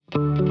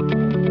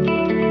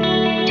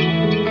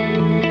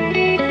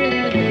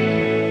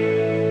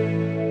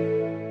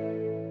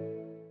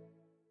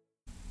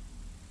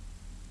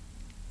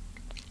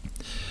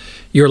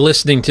You're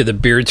listening to the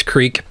Beards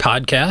Creek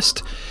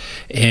podcast,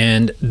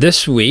 and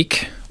this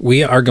week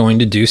we are going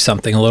to do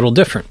something a little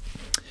different.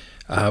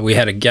 We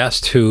had a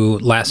guest who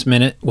last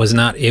minute was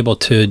not able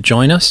to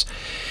join us,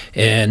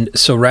 and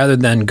so rather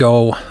than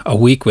go a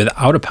week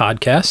without a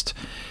podcast,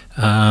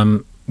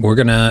 we're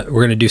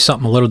gonna do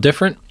something a little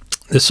different.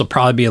 This will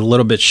probably be a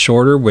little bit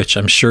shorter, which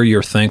I'm sure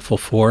you're thankful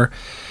for,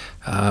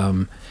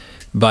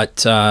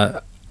 but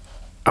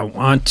I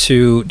want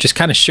to just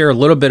kind of share a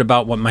little bit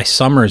about what my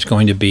summer is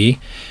going to be,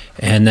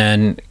 and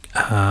then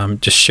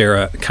just share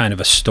a kind of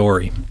a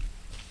story.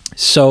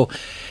 So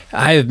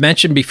I have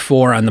mentioned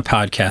before on the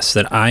podcast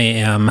that I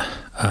am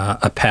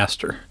a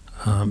pastor.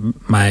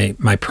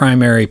 My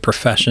primary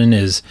profession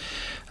is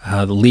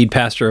the lead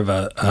pastor of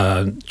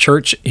a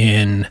church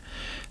in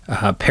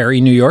Perry,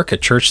 New York, a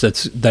church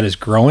that is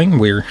growing.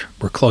 We're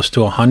close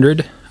to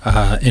 100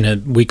 in a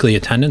weekly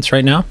attendance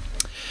right now,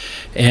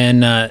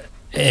 and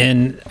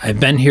I've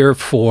been here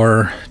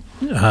for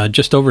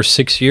just over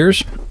 6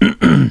 years,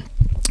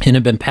 and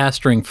have been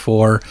pastoring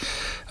for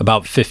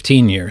about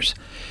 15 years.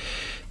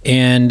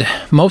 And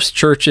most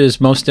churches,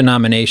 most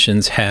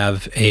denominations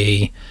have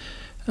a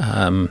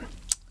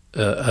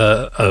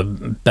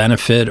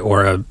benefit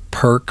or a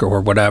perk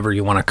or whatever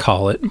you want to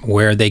call it,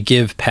 where they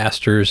give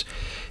pastors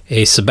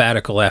a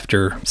sabbatical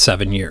after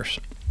 7 years.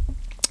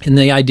 And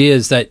the idea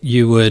is that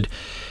you would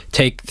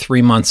take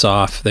 3 months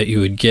off, that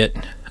you would get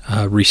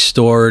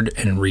restored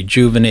and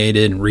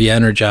rejuvenated and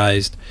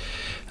re-energized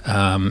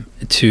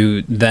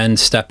to then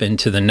step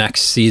into the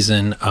next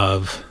season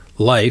of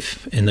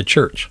life in the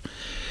church.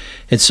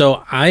 And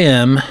so I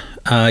am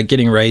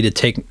getting ready to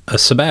take a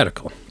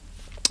sabbatical,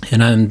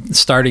 and I'm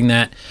starting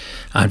that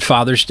on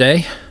Father's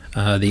Day,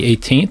 the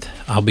 18th.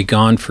 I'll be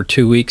gone for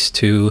 2 weeks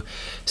to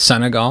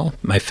Senegal.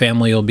 My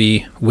family will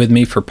be with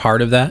me for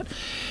part of that,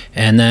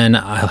 and then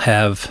I'll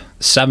have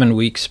 7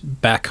 weeks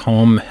back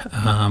home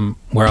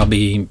where I'll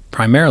be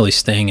primarily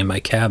staying in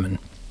my cabin.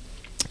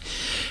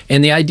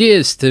 And the idea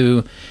is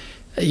to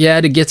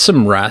get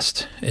some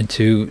rest and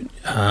to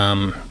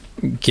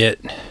get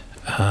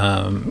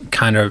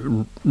kind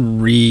of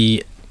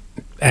re-energized.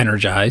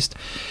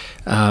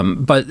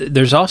 But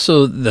there's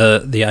also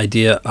the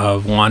idea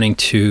of wanting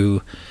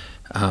to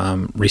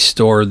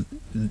restore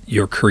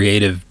your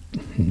creative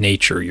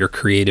nature, your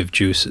creative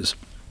juices.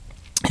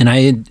 And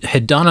I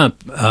had done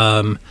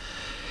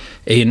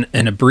an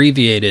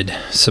abbreviated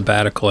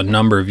sabbatical a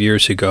number of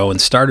years ago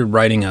and started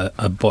writing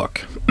a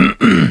book.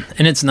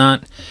 And it's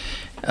not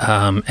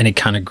any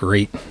kind of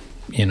great,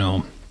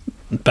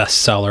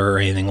 bestseller or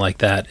anything like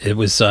that. It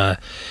was, at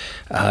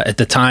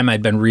the time,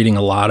 I'd been reading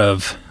a lot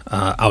of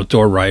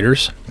outdoor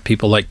writers,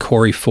 people like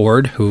Corey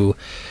Ford, who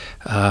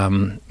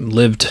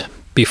lived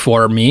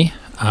before me,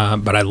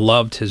 but I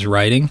loved his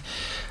writing.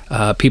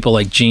 People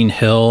like Gene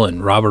Hill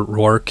and Robert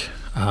Rourke.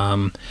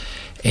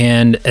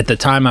 And at the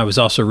time, I was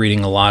also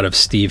reading a lot of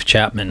Steve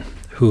Chapman,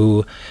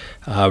 who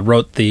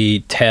wrote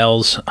the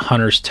Tales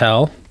Hunters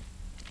Tell,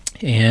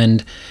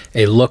 and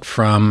a look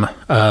from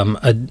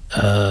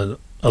a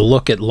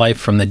look at life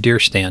from the deer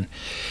stand.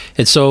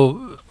 And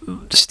so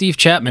Steve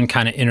Chapman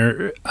kind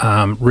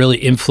of really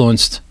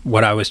influenced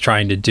what I was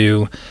trying to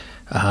do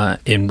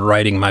in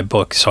writing my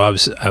book. So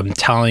I'm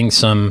telling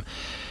some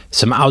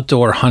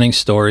outdoor hunting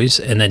stories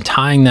and then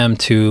tying them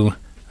to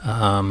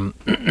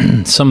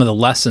some of the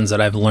lessons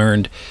that I've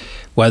learned,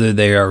 whether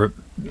they are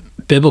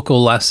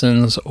biblical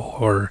lessons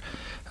or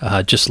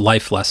just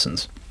life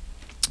lessons.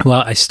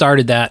 Well, I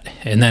started that,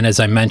 and then as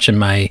I mentioned,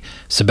 my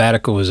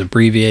sabbatical was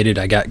abbreviated.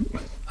 I got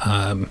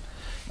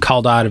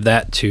called out of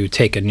that to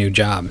take a new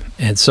job.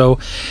 And so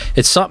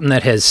it's something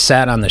that has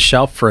sat on the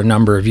shelf for a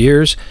number of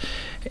years,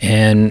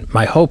 and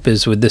my hope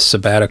is with this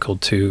sabbatical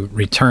to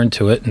return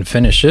to it and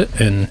finish it.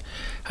 And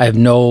I have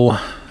no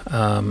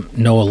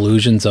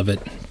illusions of it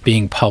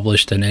being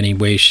published in any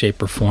way,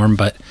 shape, or form,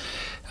 but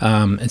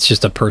it's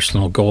just a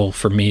personal goal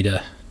for me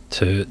to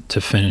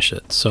finish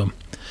it. So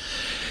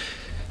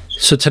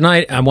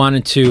tonight I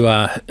wanted to,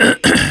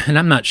 and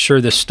I'm not sure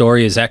this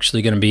story is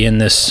actually going to be in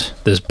this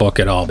book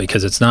at all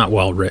because it's not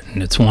well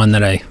written. It's one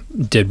that I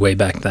did way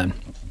back then.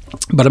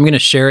 But I'm going to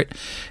share it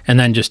and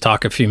then just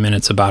talk a few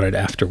minutes about it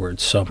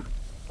afterwards. So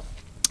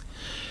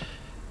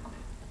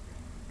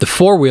the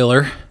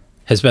four-wheeler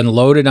has been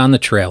loaded on the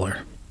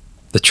trailer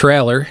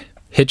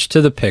hitched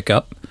to the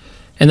pickup,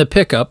 and the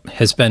pickup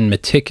has been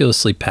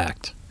meticulously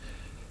packed.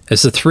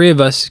 As the three of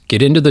us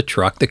get into the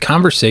truck, the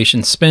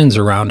conversation spins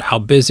around how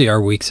busy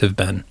our weeks have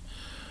been.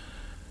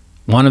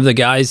 One of the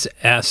guys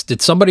asked,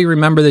 "Did somebody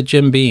remember the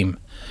Jim Beam?"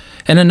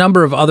 And a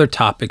number of other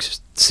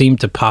topics seemed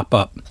to pop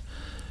up.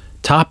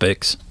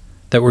 Topics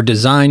that were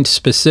designed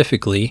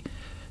specifically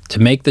to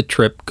make the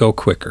trip go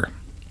quicker.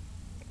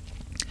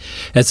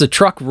 As the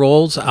truck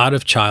rolls out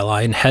of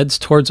Chilai and heads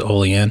towards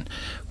Olean,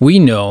 we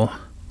know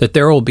that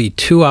there will be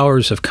 2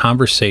 hours of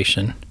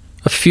conversation,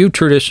 a few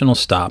traditional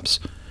stops,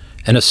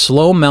 and a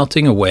slow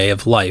melting away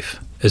of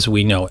life as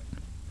we know it.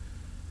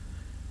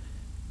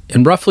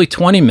 In roughly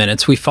 20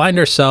 minutes, we find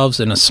ourselves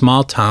in a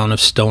small town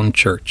of Stone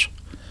Church.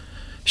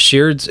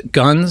 Sheard's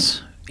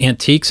guns,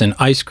 antiques, and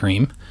ice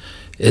cream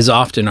is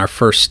often our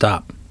first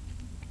stop.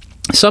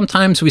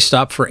 Sometimes we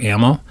stop for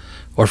ammo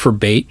or for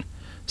bait,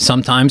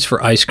 sometimes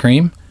for ice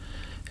cream,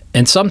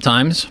 and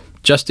sometimes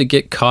just to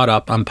get caught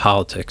up on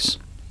politics.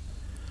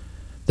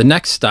 The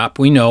next stop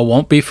we know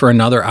won't be for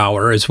another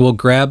hour, as we'll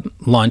grab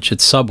lunch at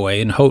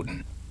Subway in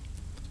Houghton.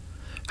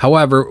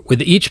 However,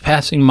 with each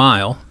passing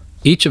mile,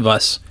 each of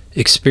us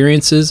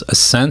experiences a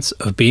sense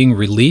of being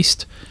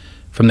released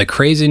from the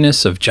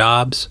craziness of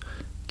jobs,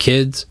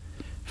 kids,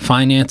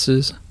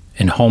 finances,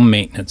 and home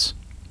maintenance.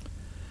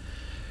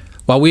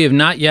 While we have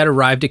not yet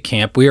arrived at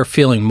camp, we are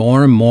feeling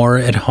more and more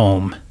at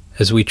home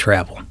as we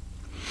travel.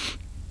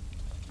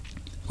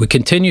 We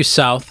continue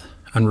south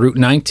on Route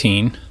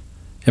 19,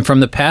 and from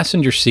the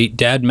passenger seat,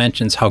 Dad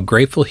mentions how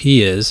grateful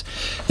he is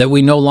that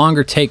we no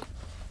longer take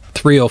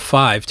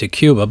 305 to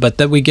Cuba, but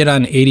that we get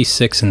on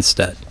 86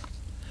 instead.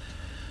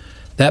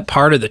 That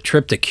part of the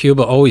trip to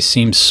Cuba always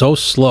seems so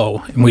slow,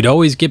 and we'd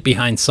always get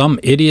behind some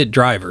idiot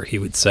driver, he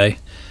would say.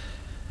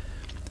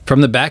 From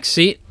the back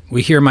seat,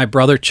 we hear my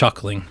brother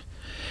chuckling,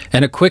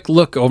 and a quick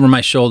look over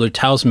my shoulder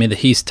tells me that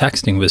he's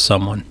texting with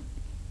someone.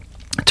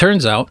 It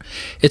turns out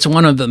it's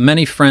one of the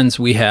many friends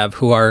we have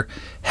who are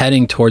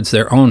heading towards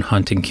their own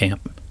hunting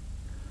camp.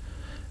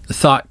 The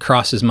thought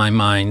crosses my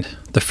mind.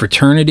 The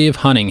fraternity of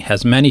hunting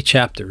has many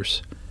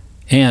chapters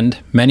and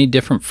many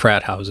different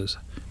frat houses.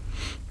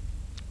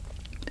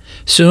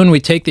 Soon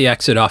we take the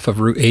exit off of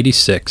Route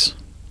 86.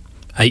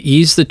 I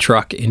ease the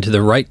truck into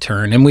the right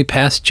turn and we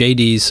pass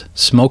JD's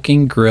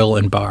smoking grill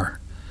and bar.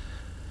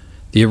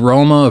 The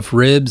aroma of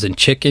ribs and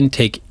chicken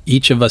take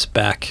each of us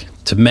back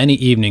to many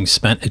evenings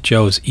spent at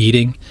Joe's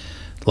eating,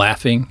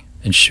 laughing,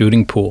 and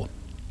shooting pool.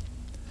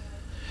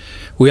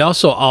 We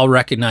also all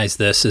recognize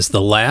this as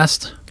the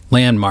last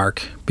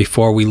landmark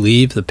before we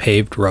leave the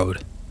paved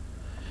road.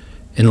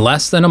 In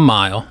less than a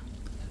mile,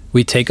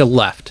 we take a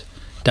left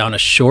down a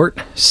short,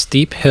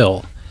 steep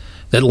hill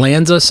that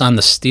lands us on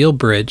the steel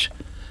bridge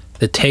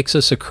that takes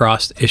us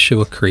across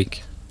Ishua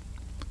Creek.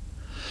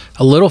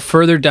 A little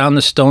further down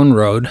the stone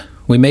road,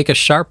 we make a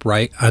sharp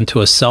right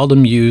onto a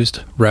seldom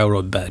used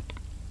railroad bed.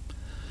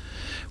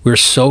 We're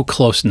so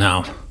close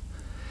now.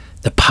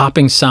 The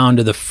popping sound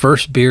of the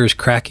first beers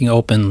cracking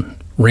open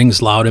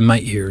rings loud in my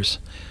ears.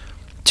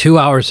 2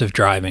 hours of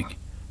driving,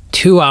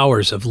 2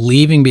 hours of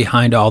leaving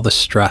behind all the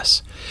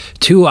stress,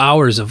 2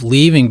 hours of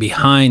leaving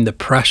behind the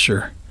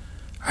pressure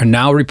are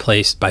now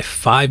replaced by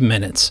 5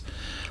 minutes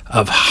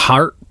of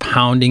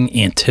heart-pounding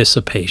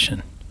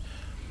anticipation.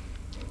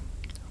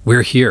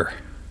 We're here.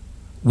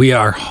 We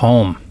are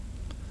home.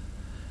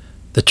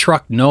 The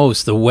truck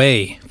knows the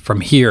way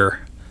from here.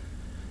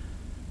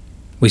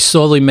 We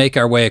slowly make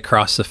our way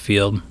across the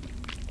field,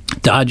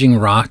 dodging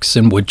rocks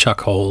and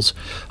woodchuck holes,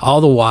 all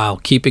the while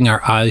keeping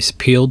our eyes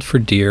peeled for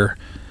deer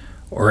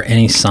or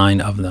any sign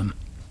of them.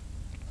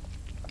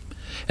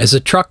 As the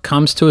truck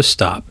comes to a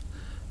stop,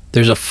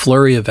 there's a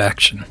flurry of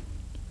action.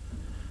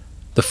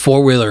 The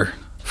four-wheeler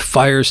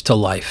fires to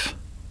life,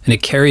 and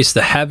it carries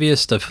the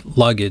heaviest of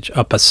luggage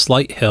up a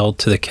slight hill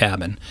to the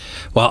cabin,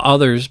 while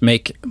others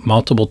make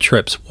multiple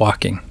trips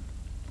walking.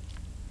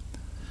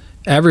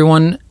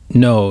 Everyone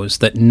knows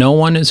that no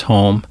one is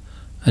home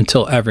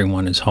until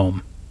everyone is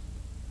home.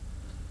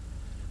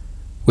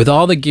 With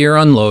all the gear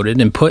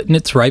unloaded and put in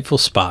its rightful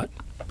spot,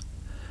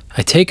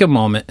 I take a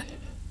moment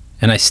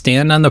and I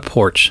stand on the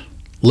porch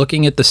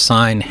looking at the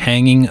sign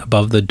hanging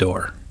above the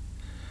door.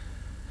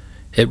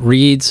 It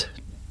reads,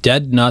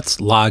 Dead Nuts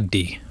Log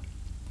D.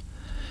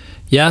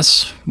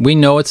 Yes, we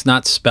know it's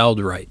not spelled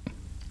right.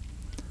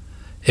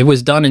 It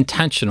was done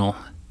intentional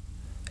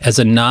as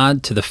a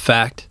nod to the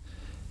fact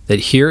that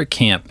here at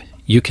camp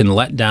you can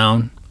let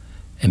down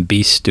and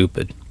be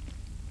stupid.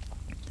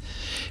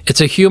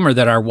 It's a humor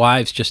that our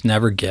wives just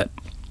never get.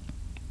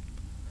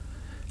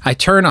 I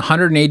turn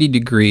 180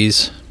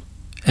 degrees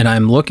and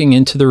I'm looking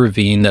into the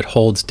ravine that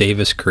holds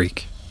Davis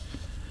Creek.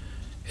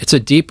 It's a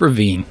deep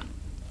ravine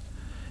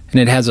and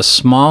it has a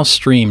small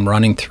stream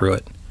running through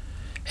it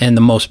and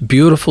the most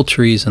beautiful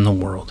trees in the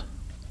world.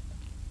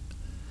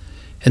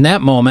 In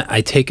that moment,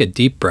 I take a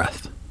deep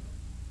breath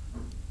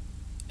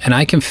and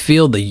I can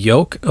feel the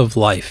yoke of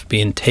life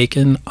being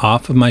taken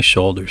off of my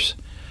shoulders,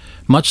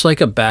 much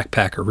like a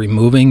backpacker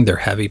removing their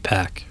heavy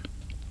pack.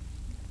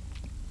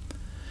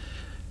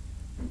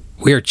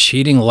 We are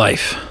cheating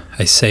life,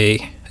 I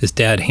say as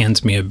Dad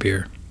hands me a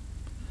beer.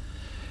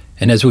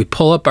 And as we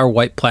pull up our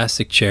white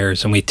plastic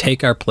chairs and we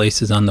take our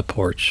places on the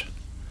porch,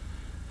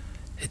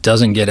 it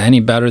doesn't get any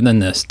better than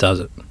this, does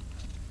it?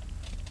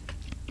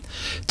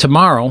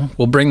 Tomorrow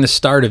will bring the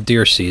start of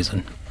deer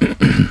season.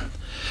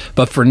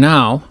 But for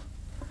now,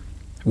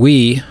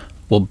 we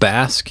will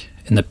bask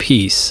in the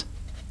peace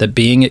that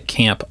being at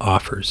camp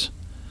offers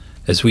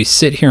as we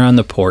sit here on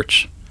the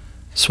porch,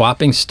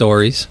 swapping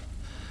stories,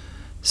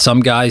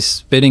 some guys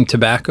spitting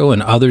tobacco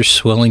and others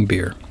swilling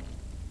beer.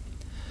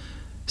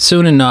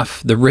 Soon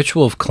enough, the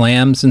ritual of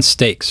clams and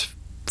steaks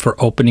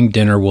for opening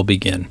dinner will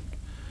begin.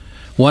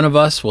 One of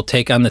us will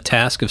take on the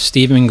task of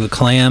steaming the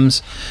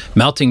clams,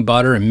 melting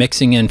butter, and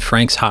mixing in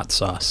Frank's hot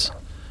sauce.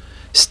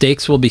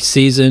 Steaks will be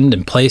seasoned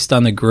and placed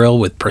on the grill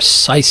with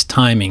precise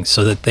timing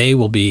so that they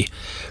will be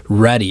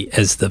ready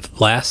as the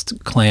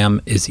last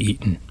clam is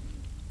eaten.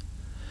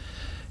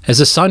 As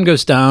the sun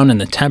goes down and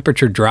the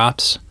temperature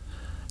drops,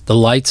 the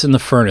lights in the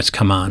furnace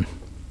come on.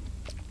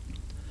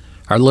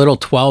 Our little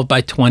 12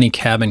 by 20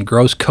 cabin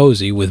grows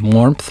cozy with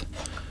warmth,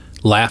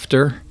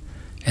 laughter,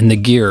 and the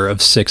gear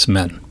of 6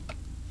 men.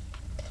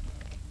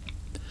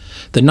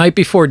 The night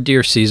before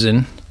deer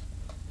season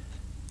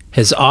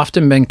has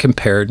often been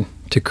compared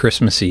to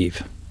Christmas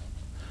Eve.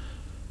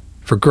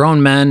 For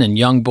grown men and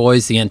young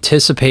boys, the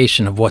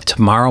anticipation of what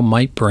tomorrow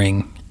might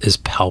bring is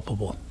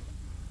palpable.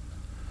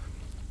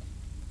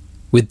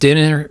 With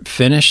dinner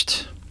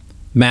finished,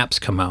 maps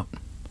come out,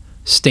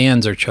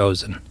 stands are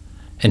chosen,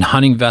 and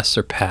hunting vests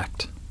are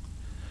packed.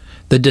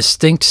 The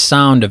distinct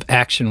sound of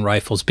action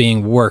rifles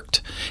being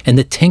worked and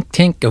the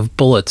tink-tink of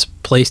bullets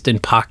placed in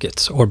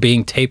pockets or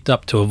being taped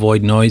up to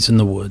avoid noise in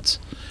the woods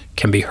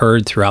can be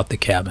heard throughout the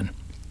cabin.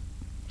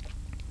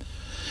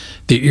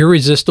 The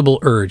irresistible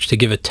urge to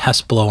give a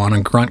test blow on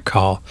a grunt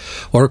call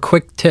or a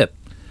quick tip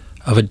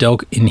of a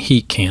dope in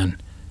heat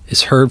can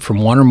is heard from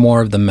one or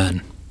more of the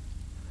men.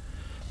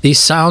 These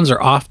sounds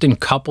are often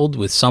coupled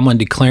with someone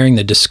declaring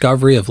the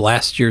discovery of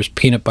last year's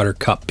peanut butter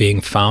cup being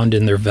found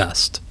in their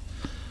vest.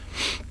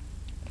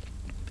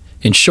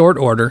 In short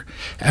order,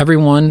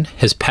 everyone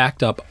has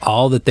packed up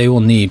all that they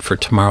will need for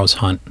tomorrow's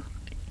hunt.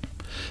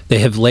 They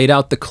have laid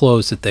out the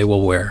clothes that they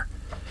will wear,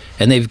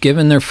 and they've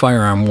given their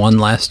firearm one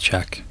last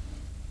check.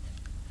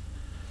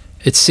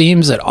 It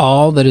seems that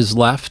all that is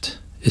left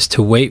is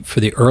to wait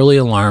for the early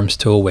alarms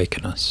to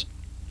awaken us.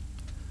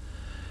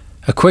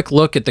 A quick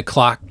look at the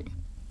clock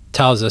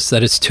tells us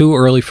that it's too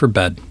early for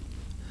bed.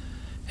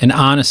 And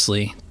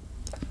honestly,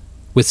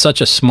 with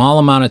such a small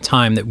amount of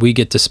time that we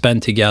get to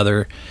spend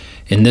together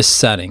in this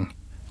setting,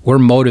 we're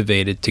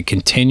motivated to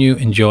continue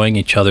enjoying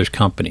each other's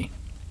company.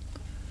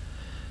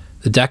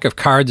 The deck of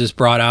cards is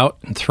brought out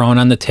and thrown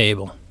on the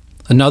table.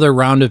 Another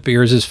round of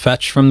beers is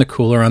fetched from the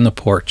cooler on the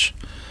porch.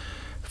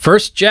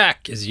 "First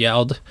Jack" is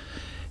yelled,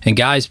 and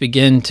guys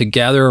begin to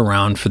gather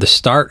around for the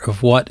start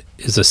of what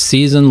is a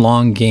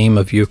season-long game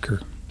of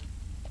euchre.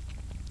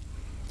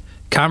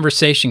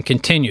 Conversation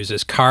continues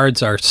as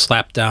cards are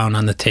slapped down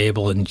on the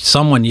table and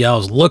someone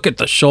yells, "Look at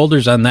the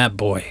shoulders on that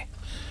boy."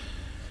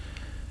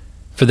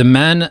 For the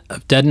men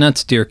of Dead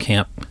Nuts Deer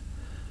Camp,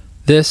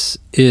 this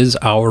is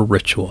our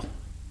ritual.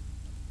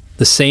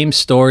 The same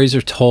stories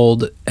are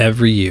told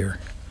every year.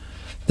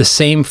 The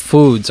same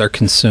foods are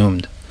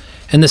consumed,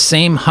 and the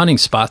same hunting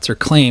spots are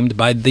claimed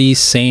by these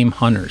same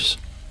hunters.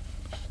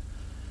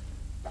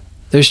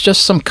 There's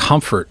just some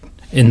comfort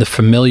in the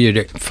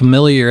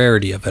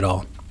familiarity of it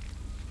all.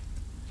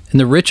 In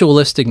the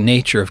ritualistic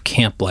nature of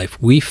camp life,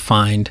 we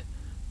find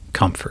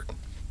comfort.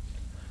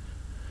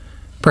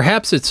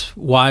 Perhaps it's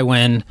why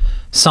when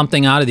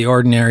something out of the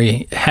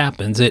ordinary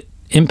happens, it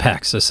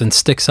impacts us and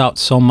sticks out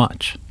so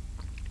much.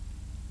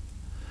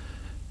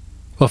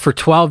 Well, for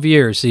 12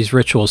 years, these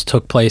rituals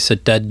took place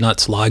at Dead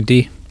Nuts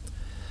Logdy.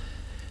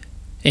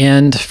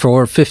 And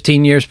for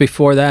 15 years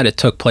before that, it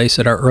took place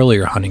at our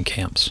earlier hunting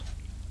camps.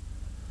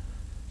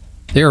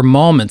 There are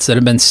moments that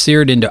have been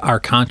seared into our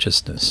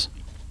consciousness.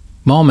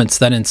 Moments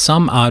that in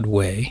some odd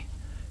way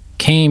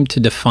came to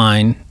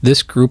define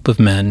this group of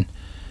men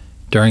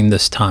during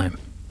this time.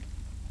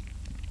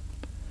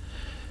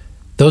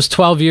 Those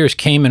 12 years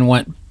came and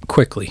went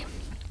quickly.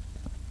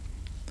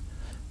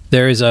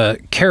 There is a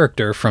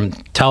character from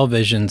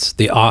television's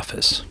The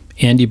Office,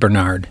 Andy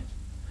Bernard,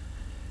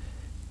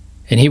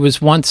 and he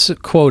was once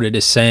quoted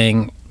as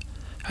saying,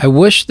 "I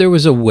wish there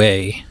was a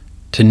way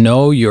to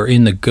know you're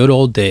in the good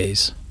old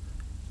days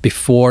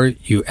before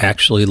you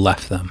actually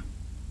left them."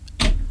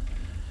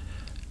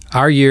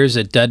 Our years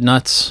at Dead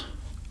Nuts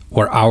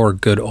were our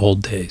good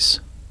old days.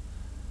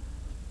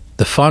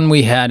 The fun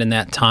we had in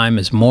that time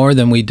is more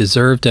than we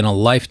deserved in a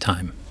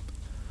lifetime.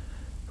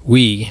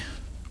 We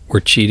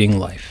were cheating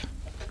life.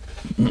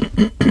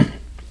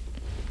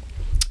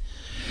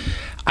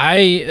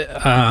 I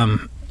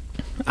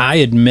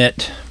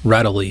admit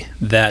readily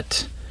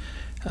that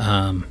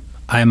I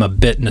am a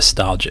bit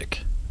nostalgic.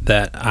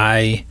 That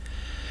I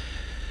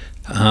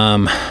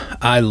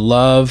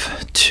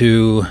love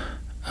to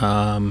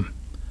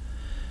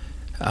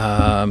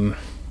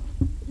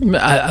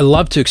I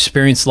love to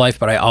experience life,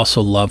 but I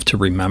also love to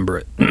remember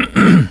it.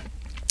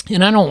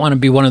 And I don't want to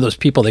be one of those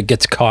people that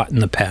gets caught in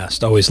the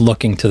past, always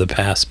looking to the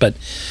past. But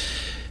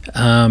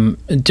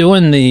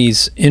doing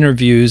these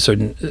interviews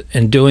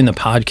and doing the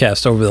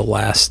podcast over the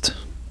last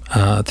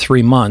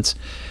 3 months,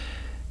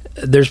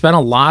 there's been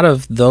a lot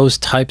of those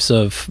types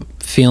of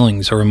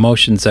feelings or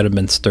emotions that have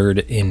been stirred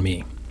in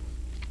me.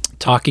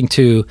 Talking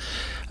to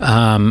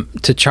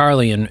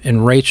Charlie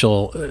and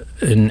Rachel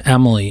and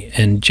Emily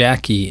and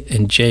Jackie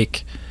and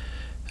Jake,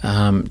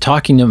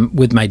 talking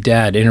with my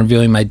dad,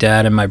 interviewing my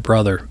dad and my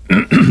brother,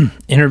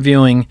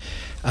 interviewing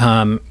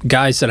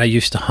guys that I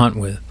used to hunt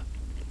with.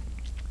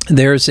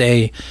 There's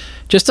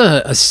just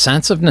a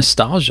sense of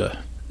nostalgia,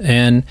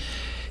 and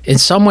in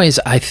some ways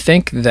I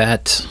think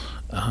that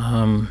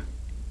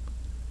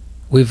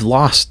we've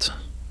lost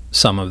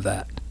some of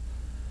that.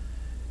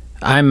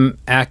 I'm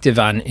active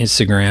on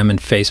Instagram and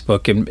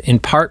Facebook, in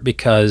part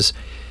because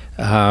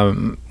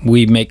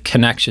we make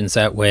connections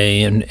that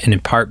way, and in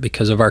part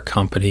because of our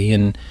company.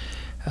 And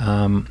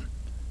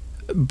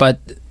but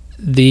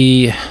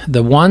the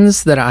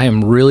ones that I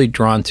am really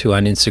drawn to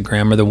on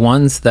Instagram are the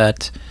ones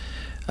that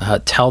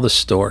tell the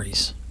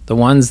stories, the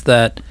ones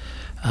that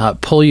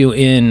pull you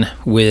in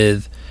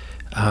with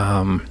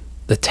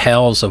the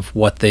tales of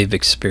what they've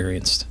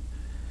experienced.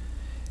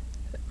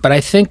 But I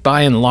think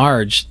by and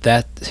large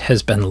that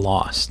has been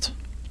lost.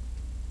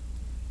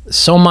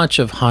 So much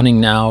of hunting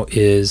now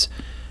is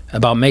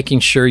about making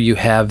sure you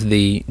have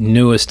the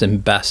newest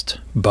and best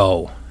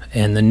bow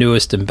and the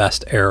newest and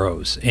best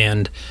arrows,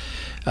 and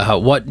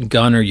what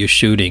gun are you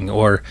shooting,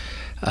 or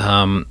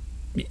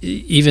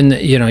even,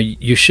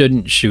 you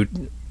shouldn't shoot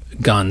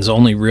guns.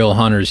 Only real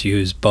hunters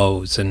use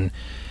bows, and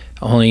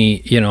only,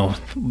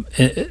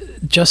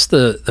 just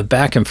the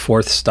back and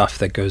forth stuff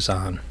that goes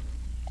on,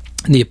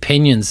 and the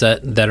opinions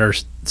that are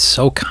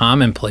so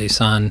commonplace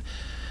on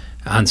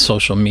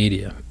social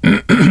media.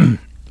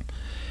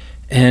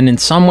 And in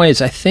some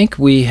ways, I think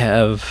we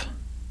have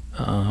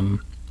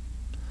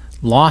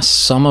lost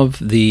some of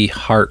the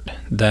heart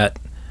that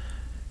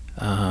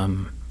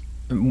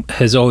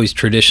has always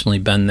traditionally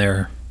been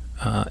there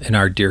in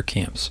our deer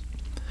camps.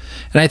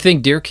 And I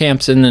think deer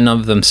camps in and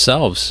of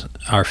themselves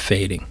are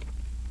fading,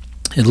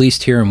 at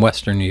least here in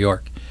Western New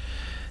York.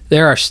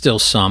 There are still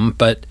some,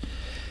 but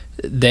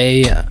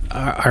they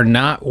are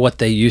not what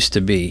they used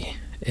to be,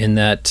 in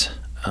that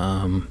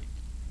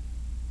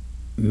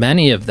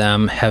many of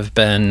them have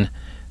been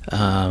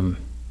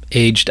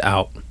aged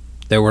out.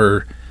 There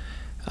were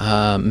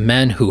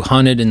men who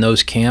hunted in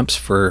those camps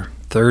for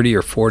 30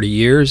 or 40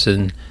 years,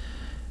 and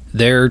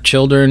their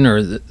children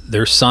or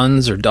their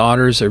sons or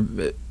daughters, or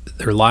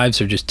their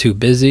lives are just too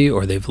busy,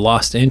 or they've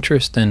lost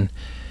interest, and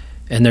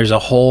there's a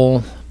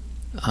whole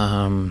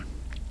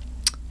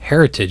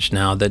heritage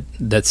now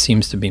that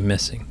seems to be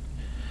missing.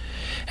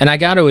 And I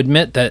got to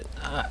admit that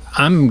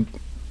I'm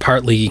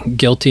partly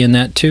guilty in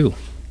that too.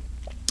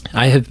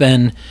 I have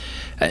been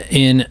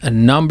in a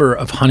number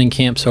of hunting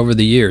camps over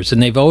the years,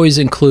 and they've always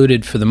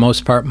included, for the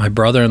most part, my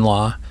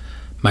brother-in-law,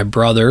 my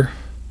brother,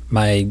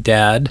 my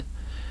dad,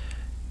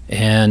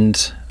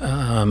 and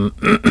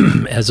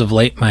as of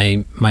late,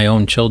 my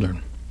own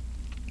children.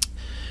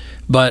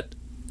 But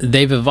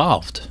they've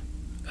evolved.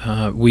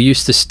 We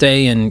used to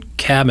stay in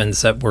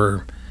cabins that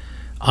were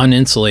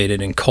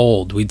uninsulated and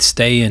cold. We'd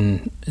stay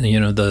in,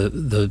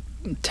 the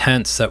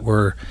tents that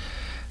were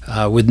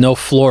with no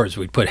floors.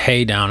 We'd put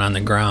hay down on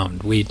the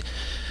ground. We'd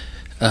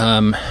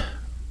in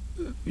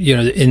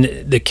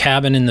the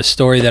cabin in the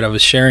story that I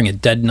was sharing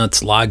at Dead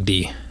Nuts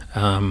Lagdi,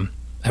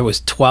 it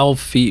was 12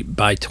 feet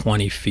by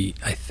 20 feet,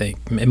 I think.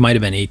 It might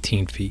have been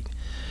 18 feet.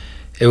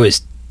 It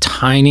was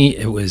tiny.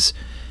 It was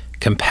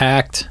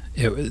compact.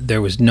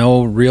 There was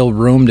no real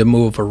room to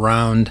move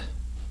around.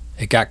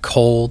 It got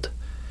cold.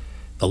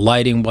 The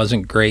lighting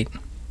wasn't great.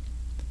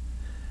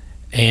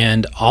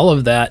 And all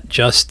of that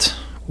just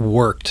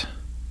worked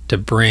to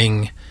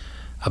bring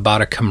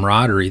about a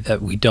camaraderie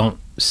that we don't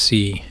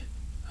see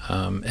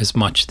as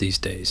much these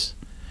days.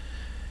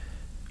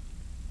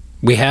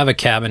 We have a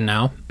cabin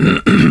now,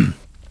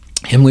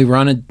 and we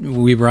run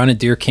a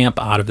deer camp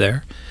out of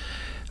there.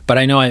 But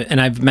I know,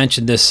 I've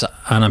mentioned this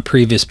on a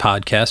previous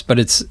podcast, but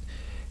it's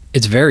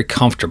very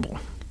comfortable.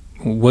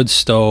 Wood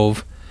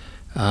stove.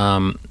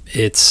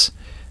 It's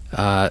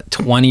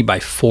 20 by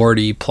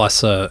 40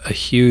 plus a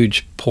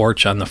huge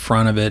porch on the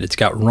front of it. It's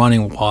got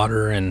running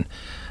water and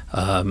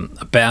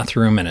a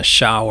bathroom and a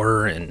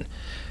shower and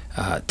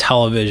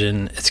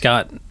television. It's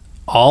got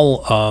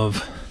all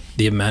of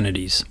the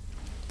amenities.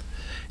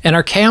 And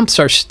our camps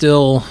are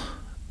still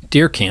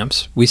deer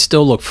camps. We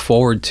still look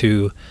forward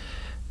to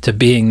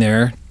being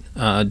there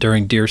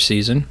during deer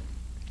season.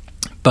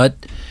 But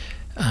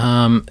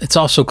it's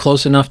also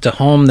close enough to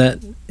home that,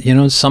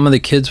 some of the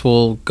kids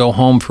will go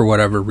home for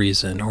whatever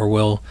reason, or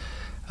will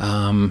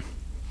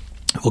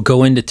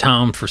go into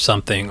town for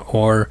something,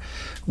 or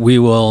we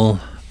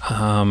will,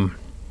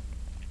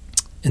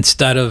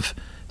 instead of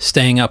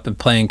staying up and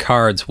playing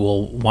cards,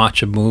 we'll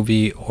watch a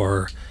movie,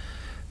 or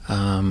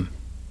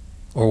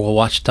we'll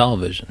watch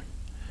television.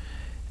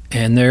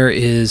 And there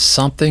is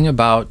something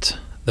about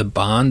the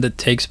bond that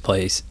takes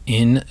place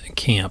in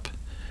camp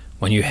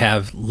when you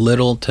have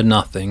little to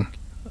nothing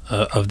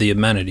of the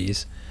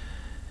amenities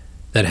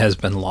that has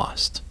been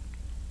lost.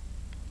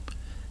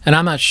 And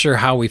I'm not sure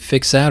how we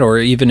fix that, or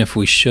even if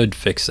we should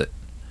fix it.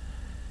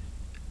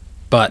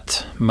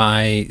 But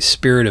my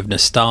spirit of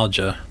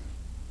nostalgia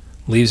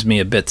leaves me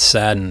a bit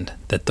saddened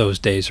that those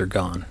days are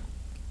gone.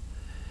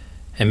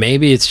 And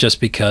maybe it's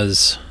just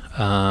because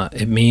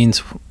it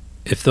means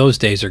if those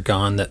days are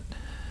gone, that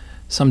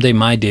someday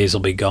my days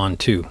will be gone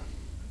too.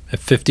 At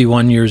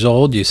 51 years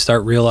old, you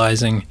start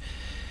realizing,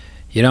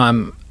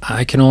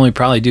 I can only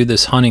probably do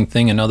this hunting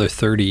thing another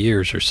 30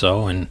 years or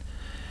so, and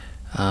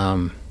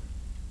I'm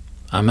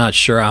not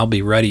sure I'll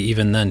be ready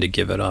even then to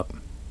give it up.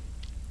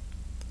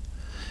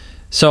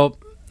 So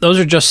those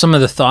are just some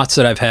of the thoughts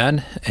that I've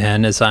had.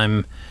 And as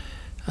I'm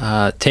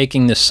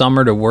taking this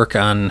summer to work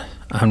on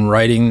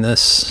writing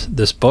this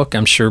book,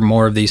 I'm sure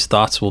more of these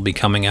thoughts will be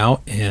coming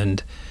out,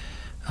 and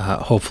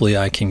hopefully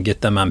I can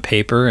get them on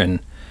paper, and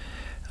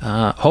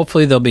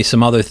hopefully there'll be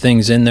some other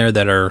things in there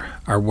that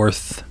are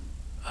worth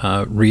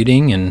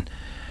reading and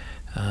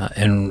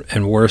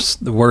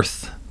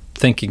worth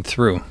thinking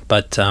through.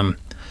 But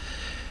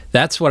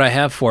that's what I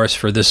have for us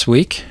for this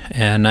week,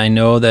 and I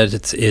know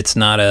that it's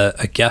not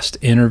a guest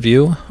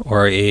interview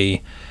or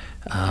a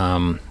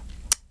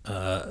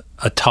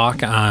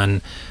talk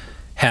on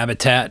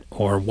habitat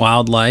or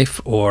wildlife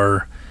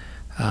or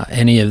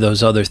any of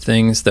those other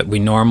things that we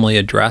normally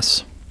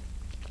address,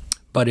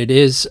 but it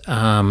is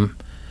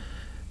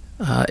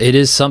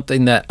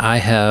something that I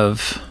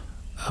have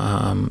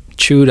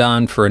chewed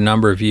on for a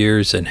number of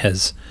years, and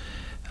has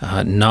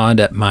gnawed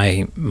at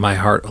my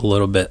heart a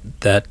little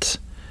bit, that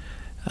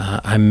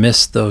I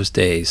miss those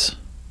days.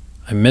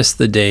 I miss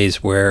the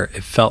days where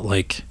it felt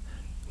like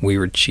we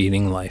were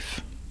cheating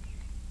life.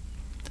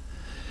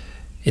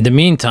 In the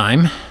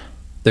meantime,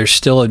 there's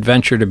still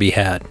adventure to be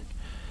had.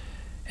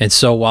 And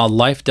so while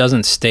life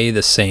doesn't stay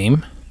the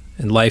same,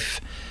 and life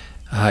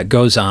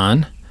goes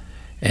on,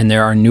 and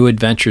there are new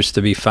adventures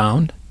to be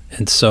found.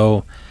 And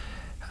so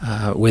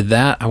with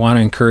that, I want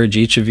to encourage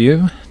each of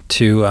you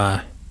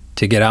to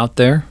get out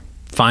there,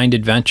 find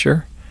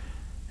adventure,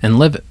 and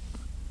live it.